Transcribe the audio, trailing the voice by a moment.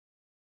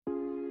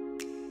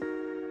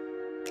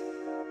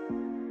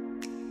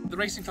The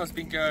racing club's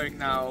been going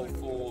now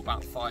for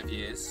about 5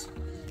 years.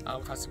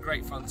 We've had some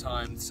great fun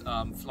times.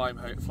 Fly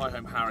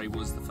Home Harry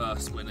was the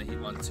first winner. He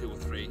won 2 or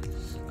 3.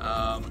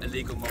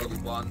 Illegal Model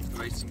won for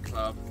the racing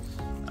club,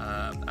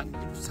 and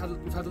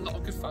we've had a lot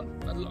of good fun.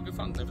 We've had a lot of good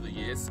fun over the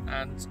years.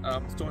 And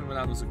Stormy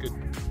Milan was a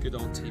good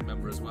old team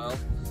member as well.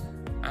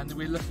 And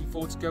we're looking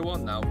forward to go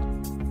on now.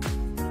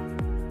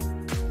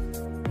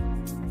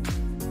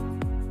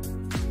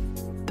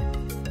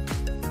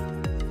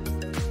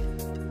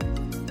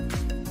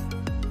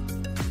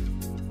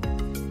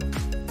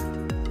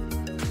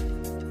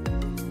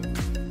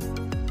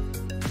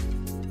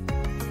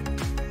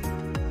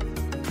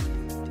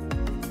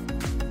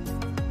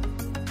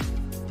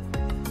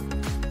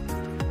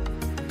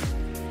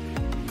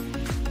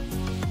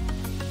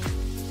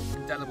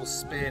 Indelible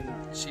Spin,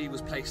 she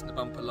was placed in the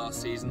bumper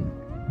last season,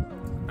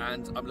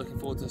 and I'm looking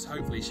forward to this.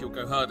 Hopefully she'll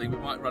go hurdling. We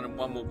might run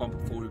one more bumper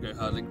before we go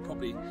hurdling.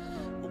 Probably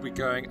we'll be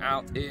going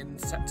out in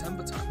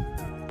September time.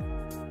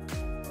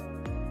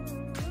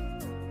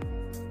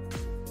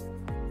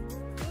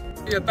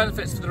 Yeah,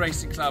 benefits for the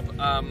racing club.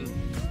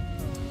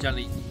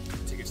 Generally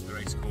tickets to the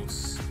race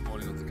course,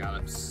 morning on the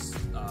gallops,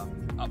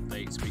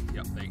 updates, weekly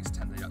updates,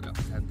 10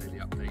 daily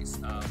updates,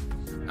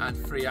 and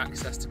free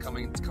access to come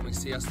and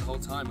see us the whole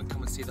time and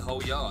come and see the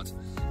whole yard.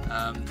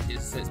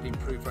 It's been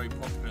proved very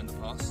popular in the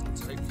past, and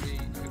hopefully